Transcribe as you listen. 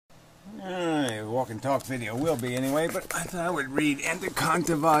Walk and talk video will be anyway, but I thought I would read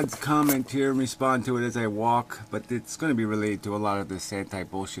Anticontavod's comment here and respond to it as I walk, but it's going to be related to a lot of this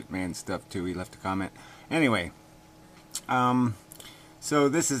anti-bullshit man stuff too. He left a comment. Anyway, so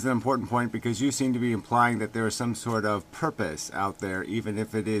this is an important point because you seem to be implying that there is some sort of purpose out there, even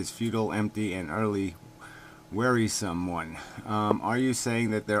if it is futile, empty, and utterly wearisome one. Are you saying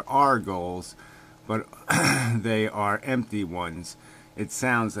that there are goals, but they are empty ones? It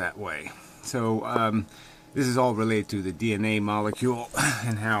sounds that way. So this is all related to the DNA molecule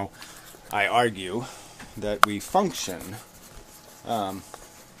and how I argue that we function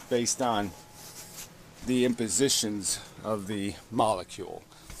based on the impositions of the molecule,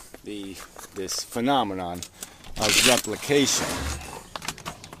 this phenomenon of replication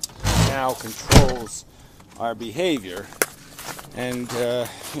now controls our behavior, and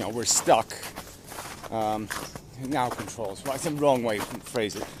we're stuck. Now controls. Well, it's the wrong way to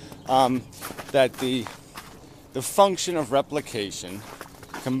phrase it. That the function of replication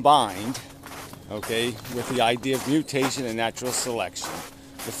combined, with the idea of mutation and natural selection,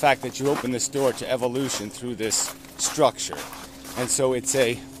 the fact that you open this door to evolution through this structure, and so it's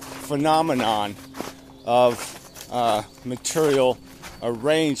a phenomenon of material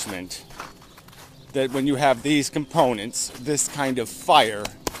arrangement that when you have these components, this kind of fire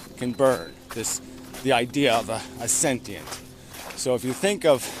can burn. The idea of a sentient. So if you think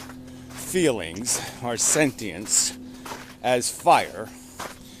of feelings or sentience as fire,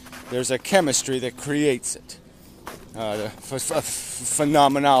 there's a chemistry that creates it.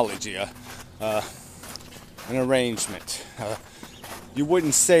 Phenomenology, an arrangement. You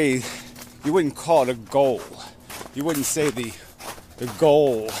wouldn't call it a goal. You wouldn't say the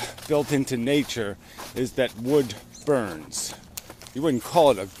goal built into nature is that wood burns. You wouldn't call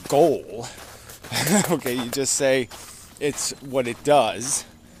it a goal. You just say it's what it does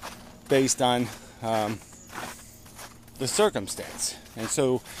based on the circumstance, and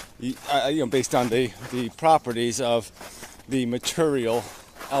so based on the properties of the material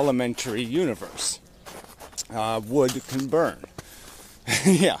elementary universe. Wood can burn.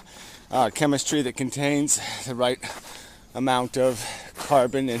 Chemistry that contains the right amount of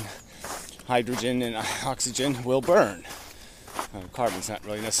carbon and hydrogen and oxygen will burn. Carbon's not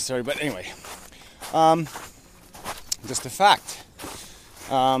really necessary, but anyway. Just a fact.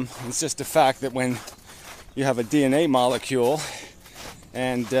 It's just a fact that when you have a DNA molecule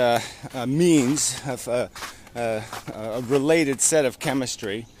and a means of a related set of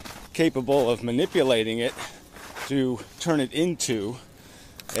chemistry capable of manipulating it to turn it into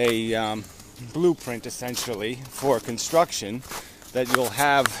a blueprint, essentially, for construction, that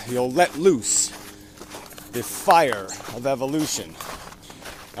you'll let loose the fire of evolution.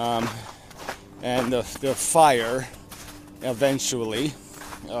 And the fire eventually,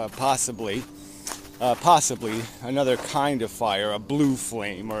 possibly another kind of fire, a blue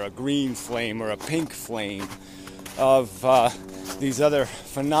flame or a green flame or a pink flame of these other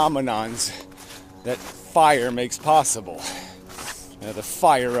phenomenons that fire makes possible. The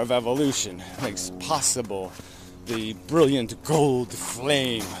fire of evolution makes possible the brilliant gold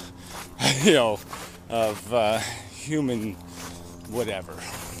flame, of human whatever.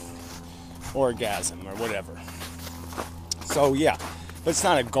 Orgasm or whatever. So but it's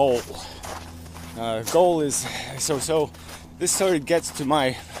not a goal. Goal is so this sort of gets to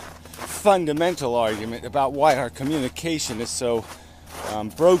my fundamental argument about why our communication is so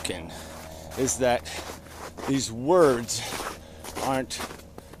broken, is that these words aren't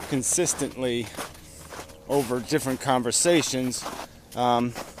consistently, over different conversations,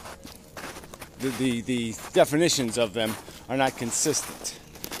 the definitions of them are not consistent.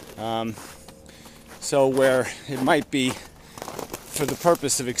 So where it might be, for the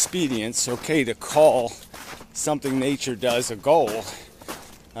purpose of expedience, okay to call something nature does a goal,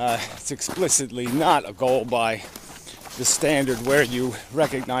 it's explicitly not a goal by the standard where you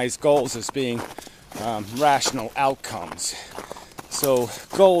recognize goals as being rational outcomes. So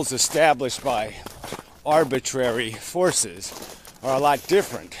goals established by arbitrary forces are a lot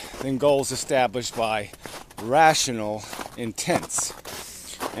different than goals established by rational intents.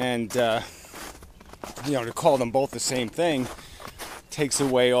 And to call them both the same thing takes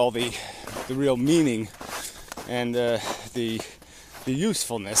away all the real meaning and the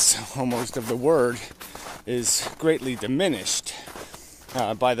usefulness almost of the word is greatly diminished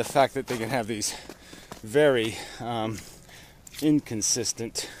by the fact that they can have these very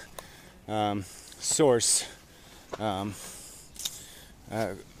inconsistent source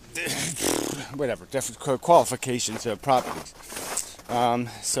different qualifications of properties.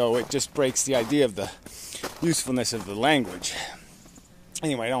 So it just breaks the idea of the usefulness of the language.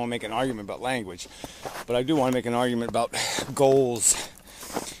 Anyway, I don't want to make an argument about language, but I do want to make an argument about goals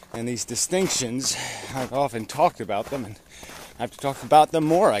and these distinctions. I've often talked about them, and I have to talk about them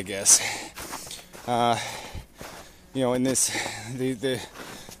more, I guess. In this,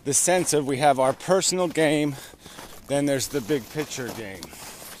 the sense of we have our personal game, then there's the big picture game.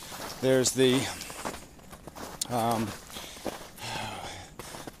 There's the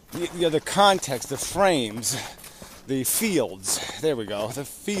context, the frames, the fields. There we go. The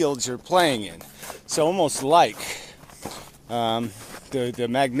fields you're playing in. So almost like the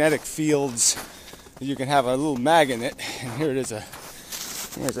magnetic fields. You can have a little magnet, and here it is.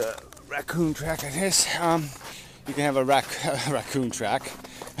 Here's a raccoon track of this. You can have a raccoon track.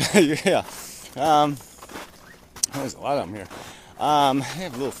 Yeah. There's a lot of them here. They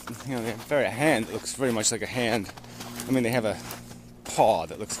have a little, they have a hand that looks very much like a hand. I mean, they have a paw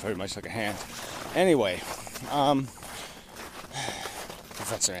that looks very much like a hand. Anyway,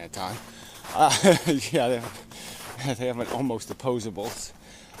 Professor Anton. Yeah, they have an almost opposables.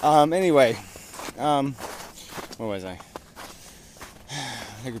 Anyway, where was I?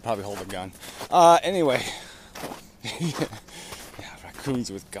 I could probably hold a gun. Anyway, yeah,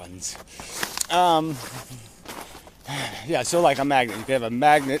 raccoons with guns. Yeah, so like a magnet. You can have a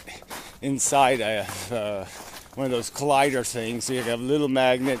magnet inside one of those collider things. So you have a little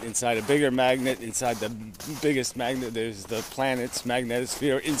magnet inside a bigger magnet. Inside the biggest magnet, there's the planet's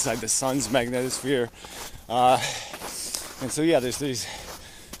magnetosphere. Inside the sun's magnetosphere. And so yeah, there's these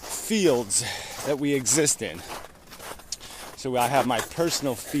fields that we exist in. So I have my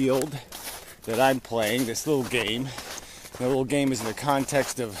personal field that I'm playing, this little game. The little game is in the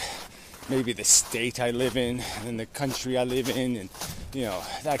context of maybe the state I live in, and the country I live in, and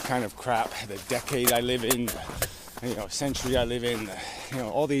that kind of crap. The decade I live in, century I live in,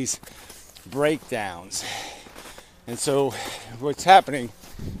 all these breakdowns. And so what's happening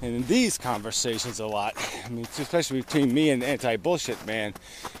in these conversations a lot, I mean, especially between me and Anti-Bullshit Man,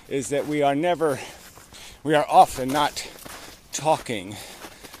 is that we are often not talking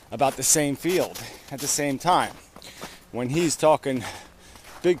about the same field at the same time. When he's talking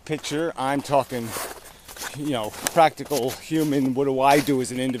big picture, I'm talking, practical human, what do I do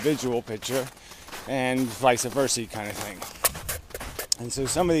as an individual picture, and vice versa kind of thing. And so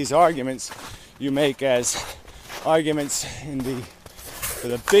some of these arguments you make as arguments for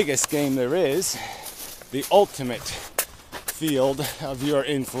the biggest game there is, the ultimate field of your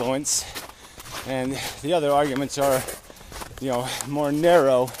influence, and the other arguments are, more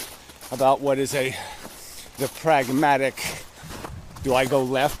narrow about what is the pragmatic, do I go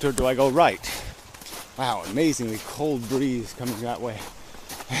left or do I go right? Wow, amazingly cold breeze coming that way.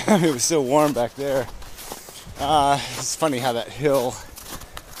 It was so warm back there. It's funny how that hill,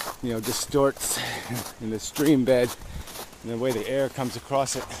 distorts in the stream bed and the way the air comes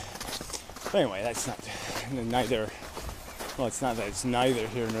across it. But anyway, that's not it's not that it's neither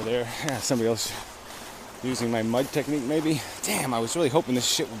here nor there. Somebody else using my mud technique maybe. Damn, I was really hoping this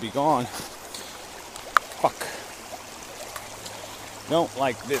shit would be gone. Fuck. Don't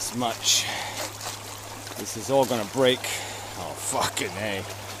like this much. This is all gonna break. Oh, fucking A.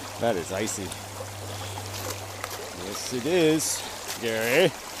 That is icy. Yes, it is,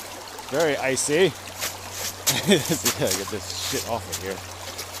 Gary. Very icy. Yeah, get this shit off of here.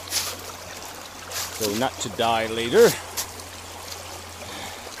 So not to die later.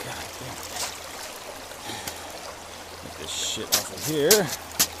 God damn. Get this shit off of here.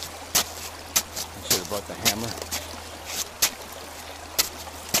 I should have brought the hammer.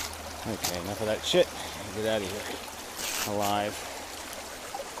 Okay, enough of that shit. Get out of here. Alive.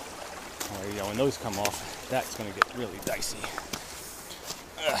 There you go. When those come off, that's going to get really dicey.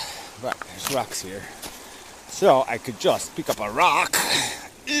 But there's rocks here. So I could just pick up a rock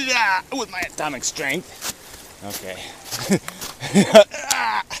with my atomic strength. Okay.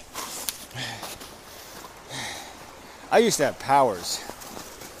 I used to have powers.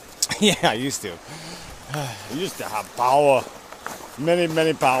 Yeah, I used to. I used to have power. Many,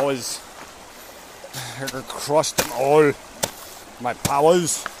 many powers. I could crush them all. My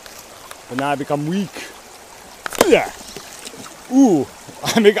powers. But now I become weak. Yeah. Ooh,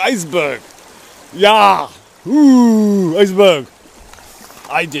 I make iceberg. Yeah. Ooh, iceberg.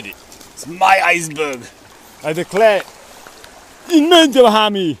 I did it. It's my iceberg. I declare it. Inmendham.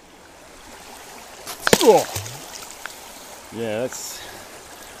 Oh. Yeah, that's...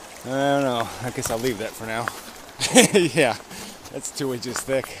 I don't know. I guess I'll leave that for now. Yeah, that's 2 inches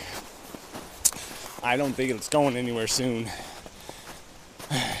thick. I don't think it's going anywhere soon.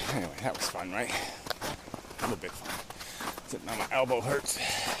 Anyway, that was fun, right? A little bit fun. Except now my elbow hurts.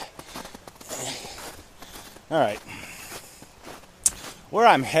 Alright. where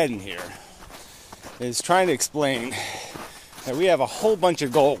I'm heading here is trying to explain that we have a whole bunch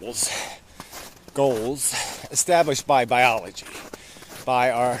of goals established by biology, by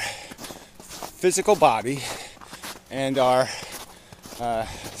our physical body and our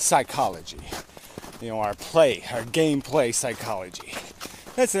psychology, our gameplay psychology.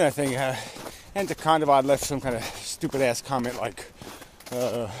 That's another thing. And to Kondavad left some kind of stupid ass comment like,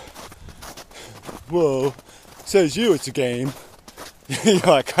 whoa, says you it's a game.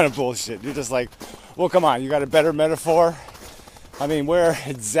 That kind of bullshit. You're just like, well, come on, you got a better metaphor? I mean, where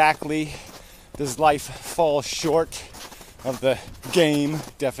exactly does life fall short of the game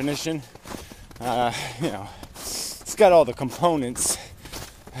definition? It's got all the components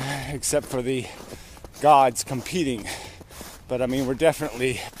except for the gods competing. But I mean, we're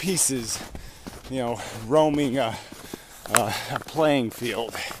definitely pieces, roaming a playing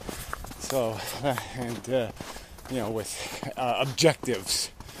field. So, with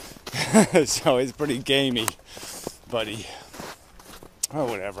objectives. So it's pretty gamey, buddy. Oh,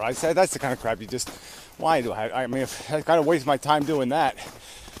 whatever. I said that's the kind of crap why do I mean, if I gotta waste my time doing that,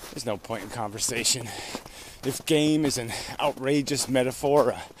 there's no point in conversation. If game is an outrageous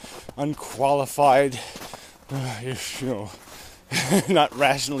metaphor, unqualified, not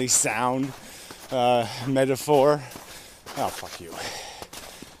rationally sound metaphor, oh, fuck you.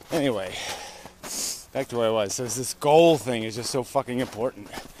 Anyway, back to where I was. So this goal thing is just so fucking important.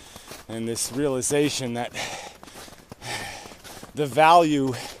 And this realization that the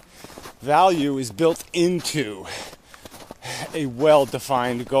value is built into a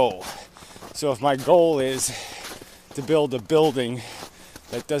well-defined goal. So if my goal is to build a building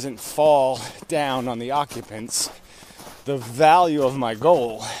that doesn't fall down on the occupants, the value of my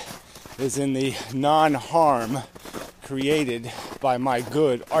goal is in the non-harm created by my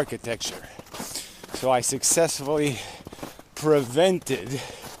good architecture. So I successfully prevented,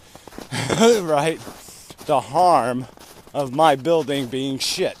 right, the harm of my building being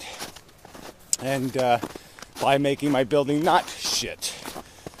shit. And by making my building not shit.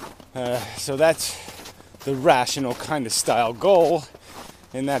 So that's the rational kind of style goal,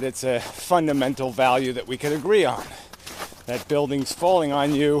 in that it's a fundamental value that we can agree on. That buildings falling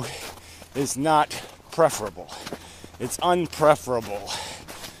on you is not preferable. It's unpreferable,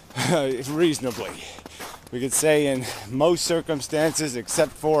 reasonably. We could say in most circumstances,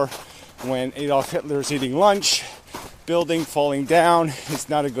 except for when Adolf Hitler's eating lunch, building falling down is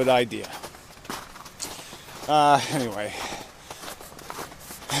not a good idea. Anyway,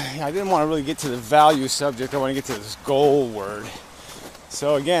 I didn't want to really get to the value subject. I want to get to this goal word.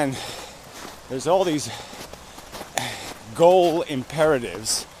 So again, there's all these goal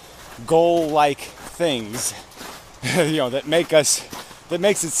imperatives, goal-like things, that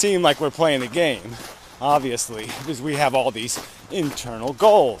makes it seem like we're playing a game. Obviously, because we have all these internal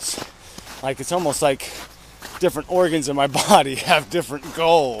goals. Like, it's almost like different organs in my body have different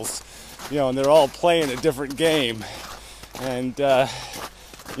goals, and they're all playing a different game. And,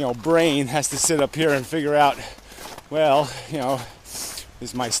 brain has to sit up here and figure out, well,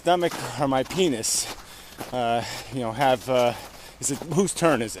 is my stomach or my penis, whose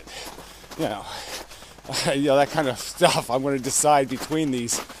turn is it? That kind of stuff. I'm going to decide between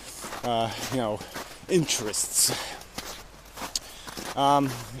these, interests.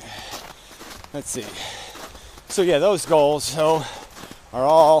 Let's see. So yeah, those goals are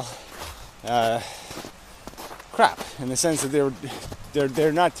all crap in the sense that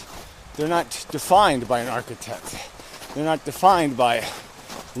they're not defined by an architect. They're not defined by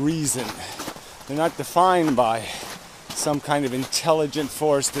reason. They're not defined by some kind of intelligent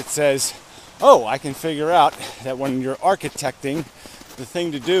force that says, oh, I can figure out that when you're architecting, the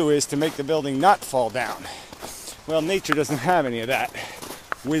thing to do is to make the building not fall down. Well, nature doesn't have any of that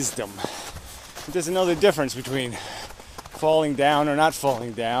wisdom. It doesn't know the difference between falling down or not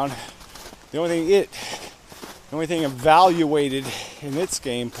falling down. The only thing evaluated in its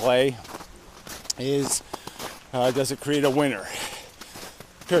gameplay is, does it create a winner?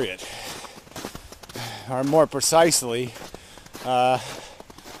 Period. Or more precisely,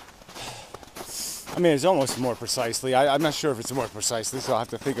 it's almost more precisely. I'm not sure if it's more precisely, so I'll have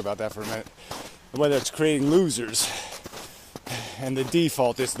to think about that for a minute. Whether it's creating losers, and the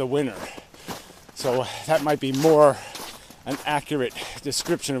default is the winner. So that might be more an accurate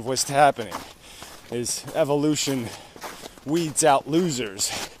description of what's happening. Is evolution weeds out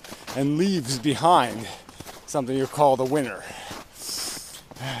losers and leaves behind something you call the winner.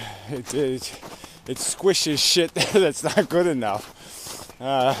 It squishes shit that's not good enough.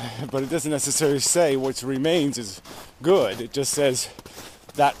 But it doesn't necessarily say what remains is good. It just says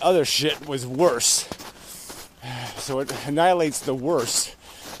that other shit was worse. So it annihilates the worse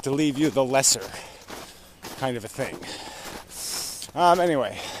to leave you the lesser, kind of a thing.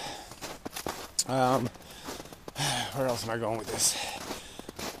 Anyway, where else am I going with this?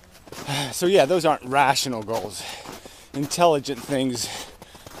 So yeah, those aren't rational goals. Intelligent things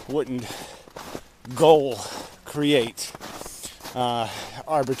wouldn't goal create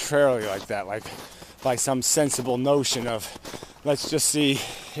arbitrarily like that, like by some sensible notion of, let's just see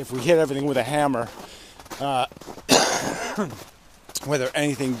if we hit everything with a hammer, whether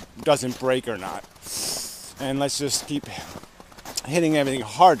anything doesn't break or not. And let's just keep hitting everything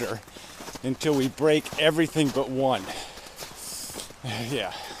harder until we break everything but one.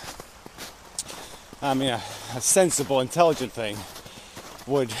 Yeah. I mean, a sensible, intelligent thing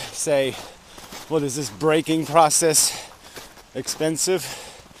would say, well, is this breaking process expensive?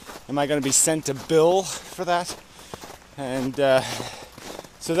 Am I going to be sent a bill for that? And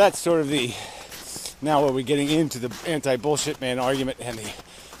so that's sort of the, now where we're getting into the anti-bullshit man argument and the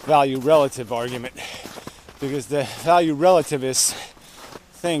value relative argument. Because the value relativists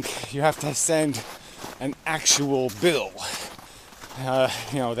think you have to send an actual bill.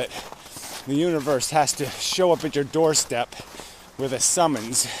 That the universe has to show up at your doorstep with a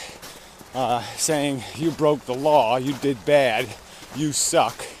summons saying you broke the law, you did bad, you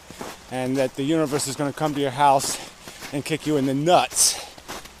suck, and that the universe is going to come to your house and kick you in the nuts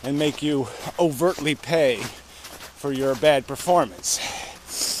and make you overtly pay for your bad performance.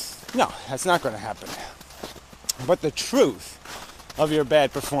 No, that's not going to happen. But the truth of your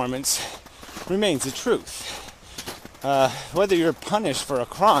bad performance remains the truth. Whether you're punished for a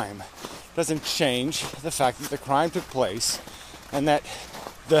crime doesn't change the fact that the crime took place, and that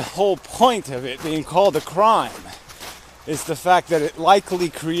the whole point of it being called a crime is the fact that it likely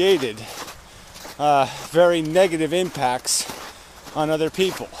created very negative impacts on other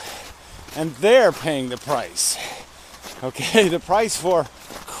people. And they're paying the price. Okay, the price for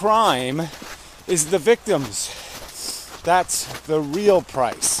crime is the victims. That's the real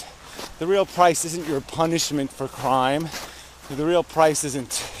price. The real price isn't your punishment for crime. The real price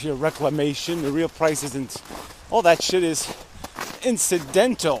isn't your reclamation. The real price isn't... all that shit is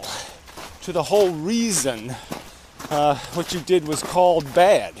incidental to the whole reason what you did was called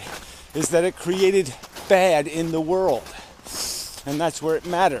bad, is that it created bad in the world. And that's where it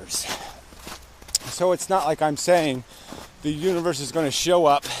matters. So it's not like I'm saying the universe is going to show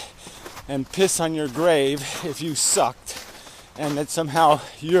up and piss on your grave if you sucked, and that somehow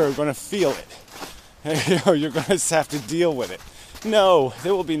you're going to feel it. You're going to have to deal with it. No,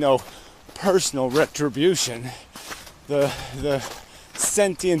 there will be no personal retribution. The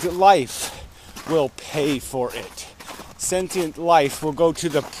sentient life will pay for it. Sentient life will go to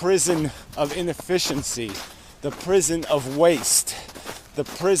the prison of inefficiency, the prison of waste, the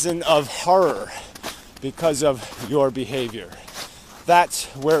prison of horror because of your behavior. That's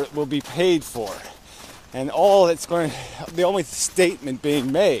where it will be paid for. And the only statement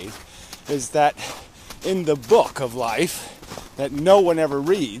being made is that in the book of life that no one ever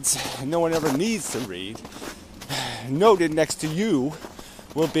reads, and no one ever needs to read, noted next to you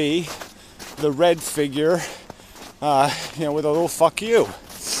will be the red figure, with a little fuck you.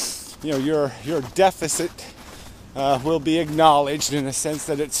 Your deficit will be acknowledged in the sense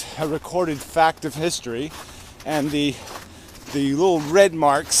that it's a recorded fact of history, and the little red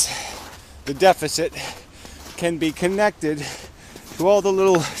marks, the deficit, can be connected to all the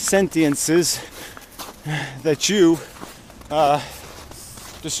little sentiences that you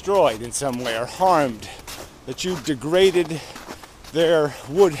destroyed in some way or harmed, that you degraded their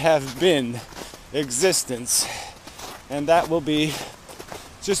would have been existence, and that will be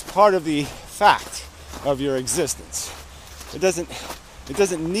just part of the fact of your existence. It doesn't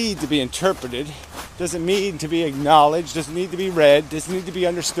need to be interpreted, doesn't need to be acknowledged, doesn't need to be read, doesn't need to be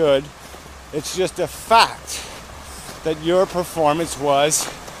understood. It's just a fact that your performance was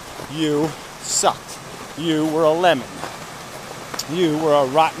you sucked. You were a lemon. You were a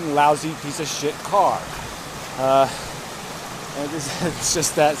rotten, lousy piece of shit car. And it's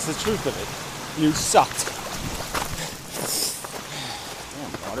just that's the truth of it. You sucked.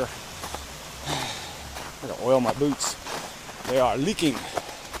 Damn, water. I gotta oil my boots. They are leaking.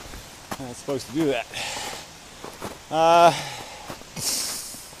 I'm not supposed to do that.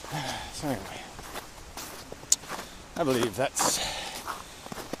 So anyway, I believe that's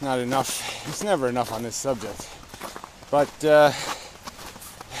not enough. It's never enough on this subject. But the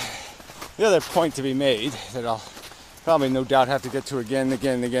other point to be made that I'll probably no doubt have to get to again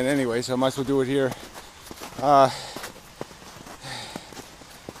anyway, so I might as well do it here,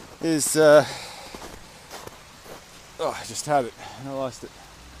 is I just had it and I lost it.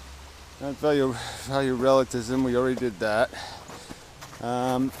 Not value relativism, we already did that.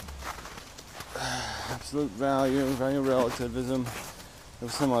 Absolute value relativism. There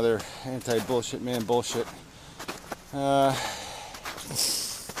was some other anti-bullshit man bullshit.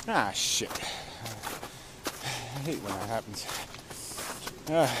 Shit. I hate when that happens.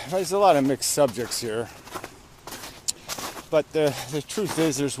 There's a lot of mixed subjects here. But the truth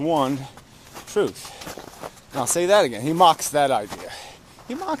is, there's one truth. And I'll say that again. He mocks that idea.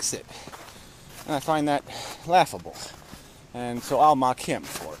 He mocks it. And I find that laughable. And so I'll mock him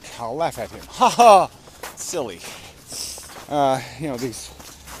for it. I'll laugh at him. Ha ha! Silly.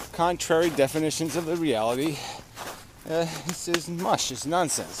 These contrary definitions of the reality. This is mush. It's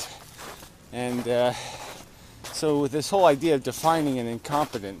nonsense. And so this whole idea of defining an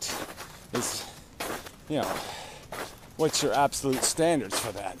incompetent is, what's your absolute standards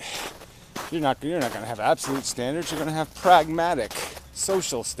for that? You're not going to have absolute standards. You're going to have pragmatic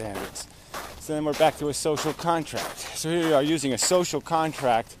social standards. So then we're back to a social contract. So here you are using a social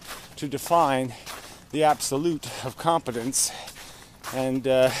contract to define the absolute of competence, and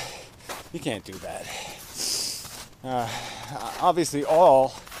you can't do that. Obviously,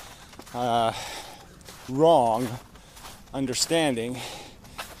 all wrong understanding,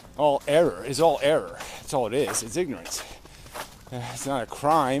 all error is all error. That's all it is. It's ignorance. It's not a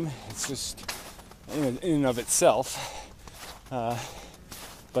crime. It's just in and of itself.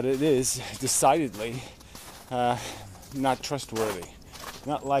 But it is decidedly not trustworthy,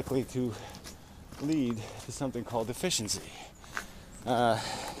 not likely to lead to something called efficiency.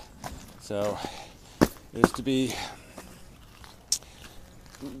 So it is to be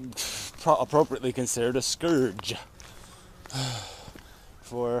appropriately considered a scourge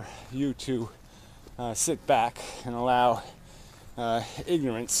for you to sit back and allow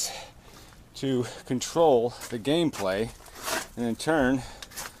ignorance to control the gameplay, and in turn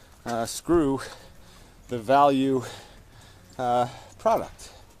screw the value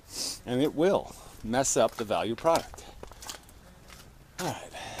product, and it will mess up the value product. All right,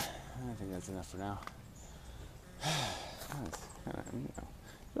 I think that's enough for now.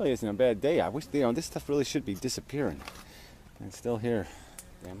 Really isn't a bad day. I wish this stuff really should be disappearing, and it's still here.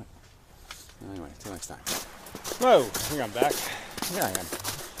 Damn it. Anyway, till next time. Whoa, I think I'm back. Yeah,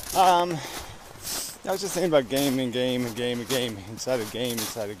 I am. I was just thinking about game, inside a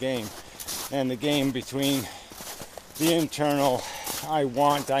game, and the game between the internal I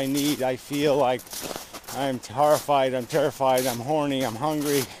want, I need, I feel like I'm horrified, I'm terrified, I'm horny, I'm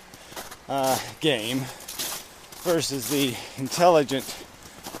hungry game versus the intelligent,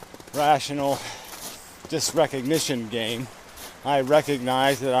 rational disrecognition game. I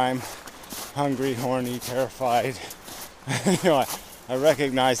recognize that I'm hungry, horny, terrified. I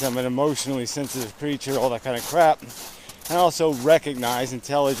recognize I'm an emotionally sensitive creature, all that kind of crap. And I also recognize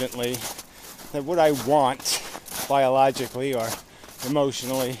intelligently that what I want biologically or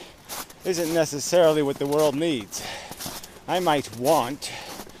emotionally isn't necessarily what the world needs. I might want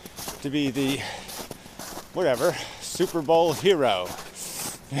to be the, Super Bowl hero.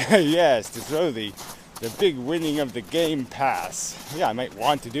 Yes, to throw the big winning of the game pass. Yeah, I might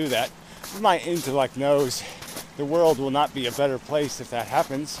want to do that. My intellect knows the world will not be a better place if that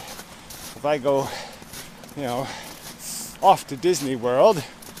happens. If I go, off to Disney World,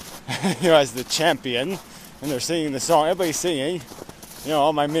 as the champion, and they're singing the song, everybody's singing,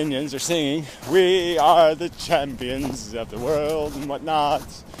 all my minions are singing, we are the champions of the world and whatnot,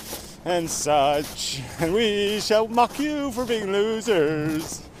 and such, and we shall mock you for being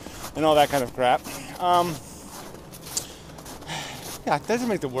losers, and all that kind of crap. It doesn't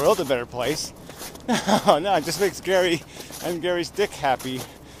make the world a better place. No, it just makes Gary and Gary's dick happy.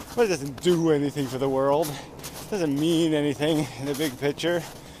 But it doesn't do anything for the world. It doesn't mean anything in the big picture.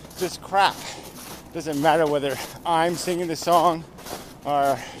 It's just crap. It doesn't matter whether I'm singing the song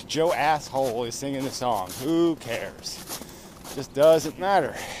or Joe Asshole is singing the song. Who cares? It just doesn't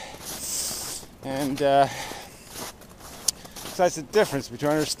matter. And so that's the difference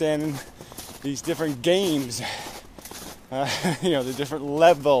between understanding these different games. The different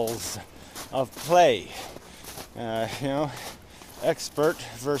levels of play. Expert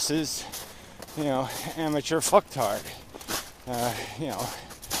versus, amateur fucktard.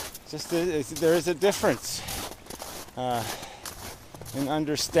 There is a difference in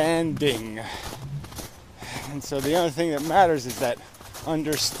understanding. And so the only thing that matters is that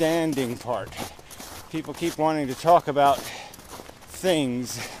understanding part. People keep wanting to talk about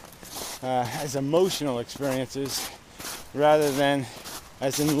things as emotional experiences rather than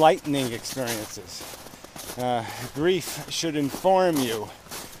as enlightening experiences. Grief should inform you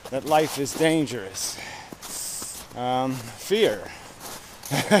that life is dangerous. Fear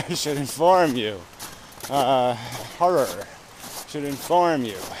should inform you. Horror should inform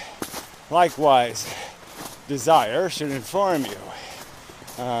you. Likewise, desire should inform you.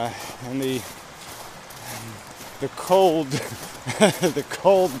 And the cold, the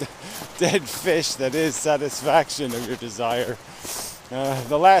cold, dead fish that is satisfaction of your desire.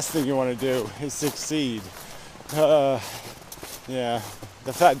 The last thing you want to do is succeed. Yeah,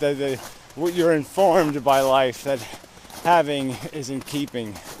 the fact that you're informed by life that having isn't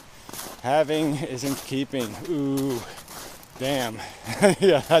keeping. Having isn't keeping. Ooh, damn.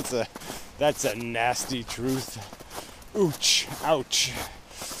 Yeah, that's a nasty truth. Ouch, ouch.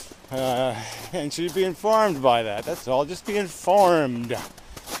 And should be informed by that. That's all. Just be informed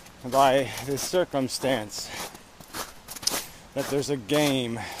by this circumstance that there's a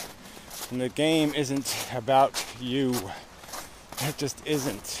game, and the game isn't about you. It just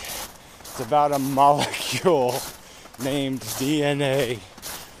isn't. It's about a molecule named DNA.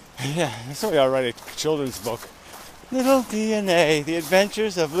 Yeah, somebody ought to write a children's book. Little DNA, the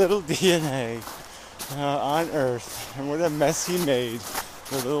adventures of little DNA on Earth, and what a mess he made,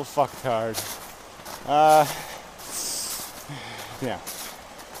 the little fucktard. Yeah.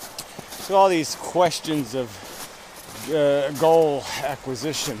 So all these questions of goal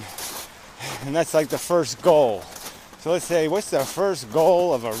acquisition, and that's like the first goal. So let's say, what's the first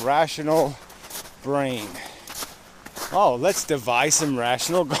goal of a rational brain? Oh, let's devise some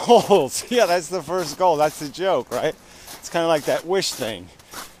rational goals. Yeah, that's the first goal. That's the joke, right? It's kind of like that wish thing.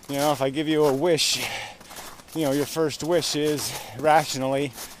 You know, if I give you a wish, you know, your first wish is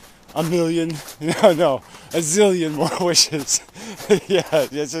rationally a million, no, a zillion more wishes. Yeah,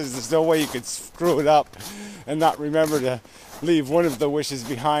 there's no way you could screw it up and not remember to leave one of the wishes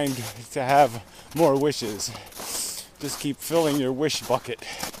behind to have more wishes. Just keep filling your wish bucket.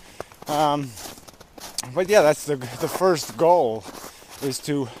 But yeah, that's the first goal, is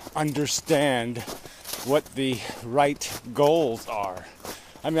to understand what the right goals are.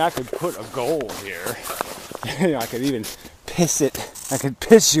 I mean, I could put a goal here. You know, I could even piss it. I could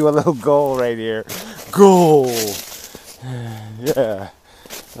piss you a little goal right here. Goal. Yeah.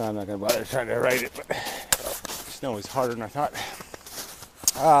 I'm not going to bother trying to write it, but snow is harder than I thought.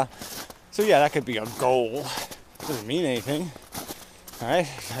 So yeah, that could be a goal. Doesn't mean anything. Alright?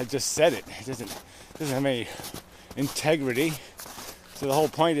 I just said it. It doesn't have any integrity. So the whole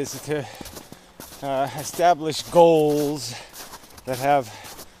point is to establish goals that have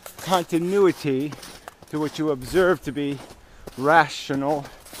continuity to what you observe to be rational,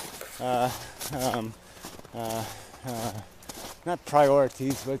 not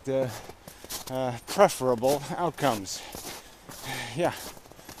priorities, but preferable outcomes. Yeah.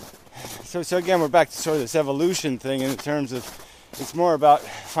 So again, we're back to sort of this evolution thing in terms of it's more about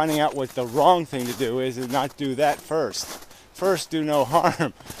finding out what the wrong thing to do is and not do that first. First, do no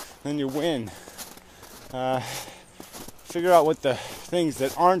harm, then you win. Figure out what the things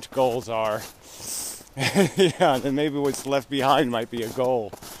that aren't goals are. Yeah, then maybe what's left behind might be a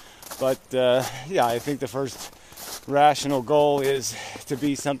goal. But yeah, I think the first rational goal is to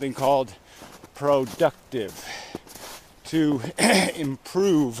be something called productive, to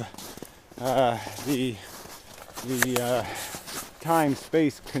improve the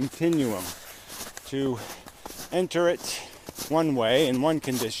time-space continuum, to enter it one way in one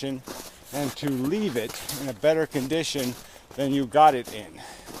condition and to leave it in a better condition than you got it in.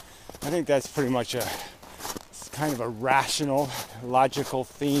 I think that's pretty much it's kind of a rational, logical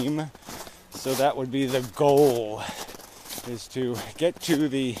theme. So that would be the goal, is to get to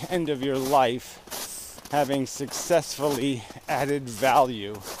the end of your life having successfully added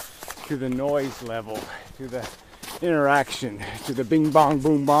value to the noise level, to the interaction, to the bing bong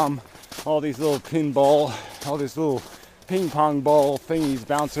boom bomb, all these little pinball, all these little ping pong ball thingies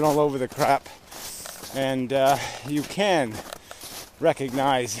bouncing all over the crap. And you can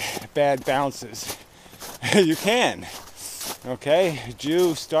recognize bad bounces. You can. Okay? A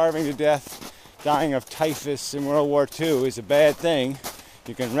Jew starving to death, dying of typhus in World War II is a bad thing.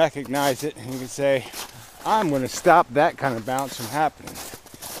 You can recognize it and you can say, I'm going to stop that kind of bounce from happening.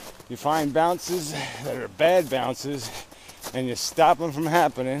 You find bounces that are bad bounces and you stop them from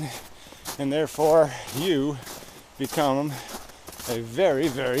happening, and therefore you become a very,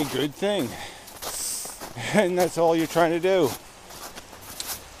 very good thing. And that's all you're trying to do.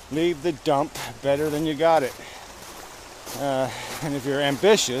 Leave the dump better than you got it. And if you're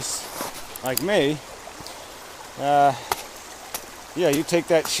ambitious, like me, yeah, you take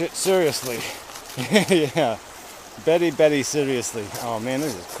that shit seriously. Yeah. Betty, seriously. Oh man,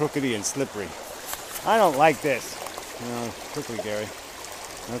 this is crookedy and slippery. I don't like this. No, quickly, Gary.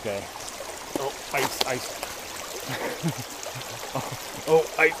 Okay. Oh, ice. Oh,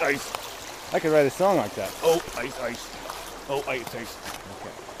 ice, ice. I could write a song like that. Oh, ice, ice. Oh, ice, ice.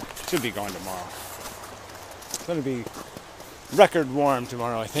 Okay. Should be going tomorrow. It's going to be record warm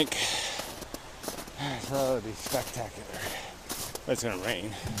tomorrow, I think. So it'll be spectacular. But it's going to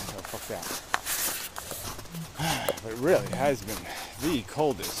rain, so fuck that. But it really has been the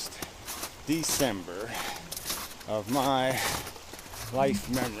coldest December of my life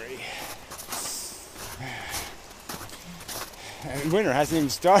memory. And winter hasn't even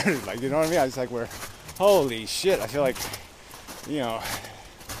started, like, you know what I mean? It's like holy shit, I feel like, you know,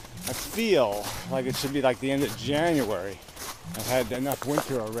 I feel like it should be like the end of January. I've had enough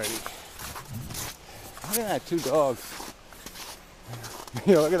winter already. Look at that, 2 dogs.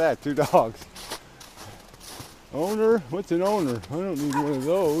 Yeah, look at that, 2 dogs. Owner? What's an owner? I don't need one of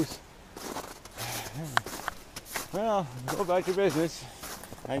those. Well, go about your business.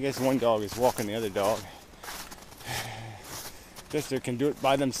 I guess one dog is walking the other dog. Just they can do it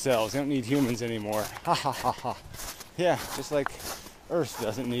by themselves. They don't need humans anymore. Ha ha ha ha. Yeah, just like Earth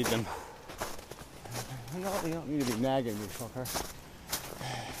doesn't need them. No, you don't need to be nagging me, fucker.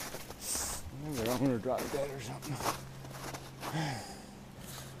 Maybe their owner dropped dead or something. I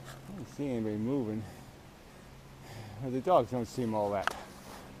don't see anybody moving. Well, the dogs don't seem all that,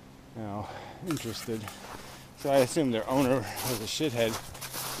 you know, interested. So I assume their owner was a shithead.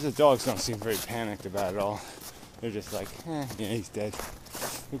 The dogs don't seem very panicked about it all. They're just like, yeah, he's dead.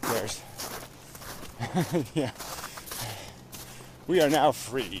 Who cares? Yeah. We are now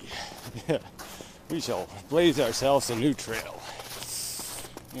free. Yeah. We shall blaze ourselves a new trail.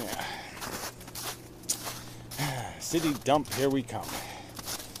 Yeah. City dump, here we come.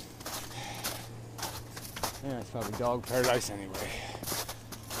 Yeah, it's probably dog paradise anyway.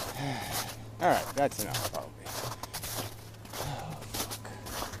 Alright, that's enough probably. Oh, fuck.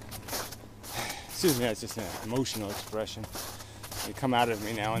 Excuse me, that's just an emotional expression. They come out of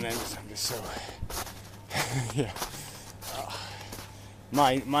me now and then. I'm just so... yeah.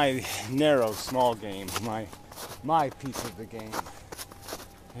 My narrow, small game, my piece of the game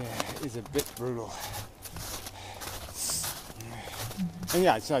is a bit brutal. And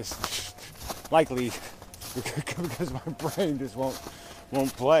yeah, it's not likely because my brain just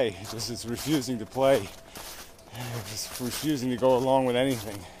won't play. It's refusing to play. It's refusing to go along with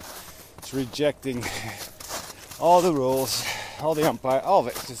anything. It's rejecting all the rules, all the umpire, all of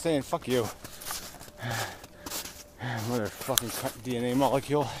it. It's just saying, fuck you. Mother fucking DNA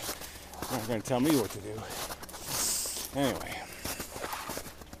molecule. You're not going to tell me what to do. Anyway.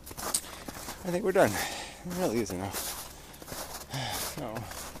 I think we're done. It really is enough. So,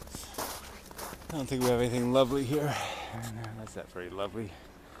 I don't think we have anything lovely here. That's not very lovely.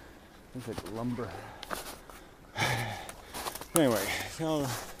 Looks like lumber. Anyway, till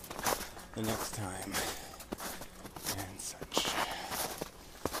the next time.